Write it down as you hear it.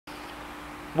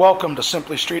Welcome to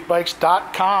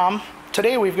simplystreetbikes.com.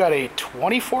 Today we've got a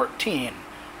 2014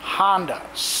 Honda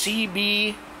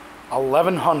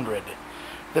CB1100.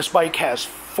 This bike has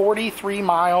 43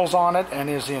 miles on it and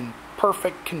is in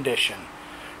perfect condition.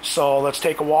 So let's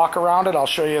take a walk around it. I'll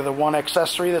show you the one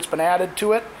accessory that's been added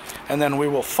to it, and then we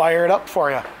will fire it up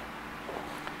for you.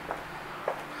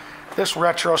 This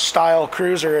retro style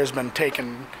cruiser has been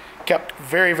kept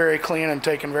very, very clean and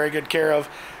taken very good care of.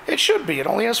 It should be. It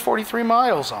only has 43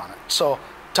 miles on it. So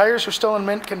tires are still in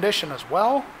mint condition as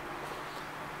well.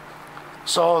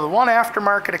 So the one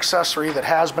aftermarket accessory that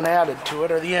has been added to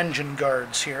it are the engine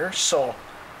guards here. So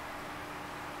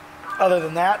other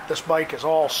than that, this bike is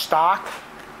all stock.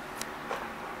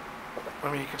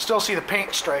 I mean, you can still see the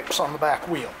paint stripes on the back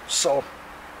wheel. So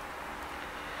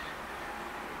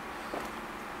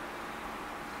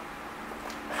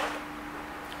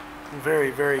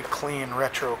very, very clean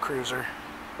retro cruiser.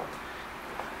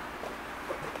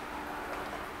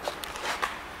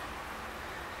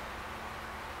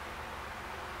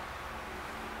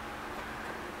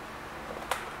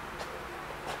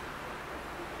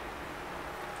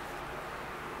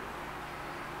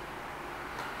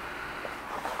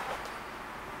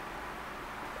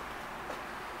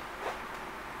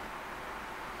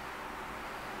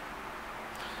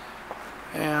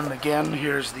 And again,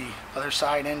 here's the other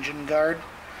side engine guard.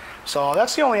 So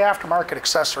that's the only aftermarket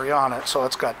accessory on it. So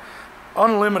it's got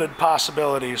unlimited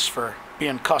possibilities for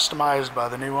being customized by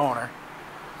the new owner.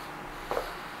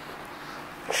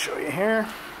 I'll show you here.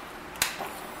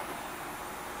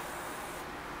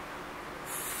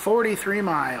 43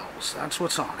 miles, that's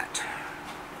what's on it.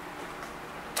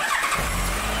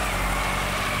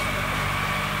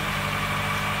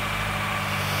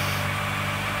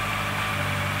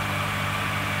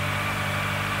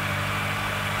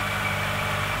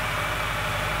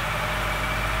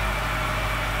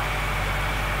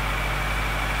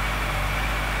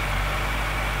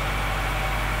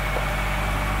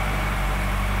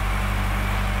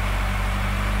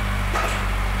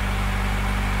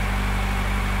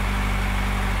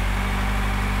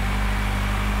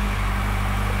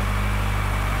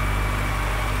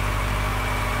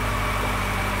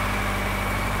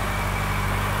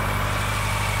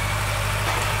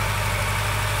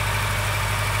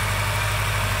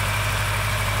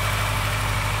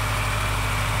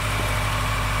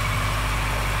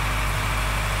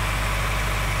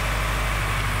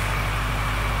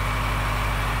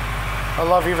 I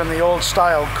love even the old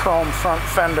style chrome front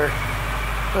fender.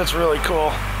 That's really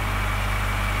cool.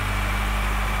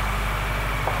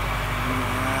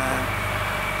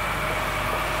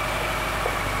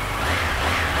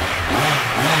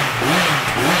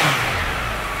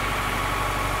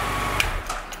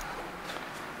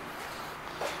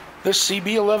 This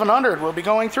CB1100 will be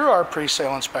going through our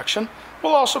pre-sale inspection.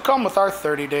 Will also come with our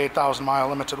 30-day 1,000-mile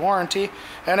limited warranty,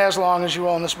 and as long as you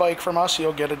own this bike from us,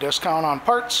 you'll get a discount on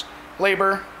parts,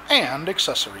 labor, and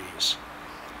accessories.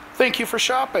 Thank you for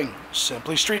shopping.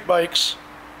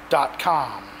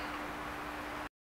 SimplyStreetBikes.com.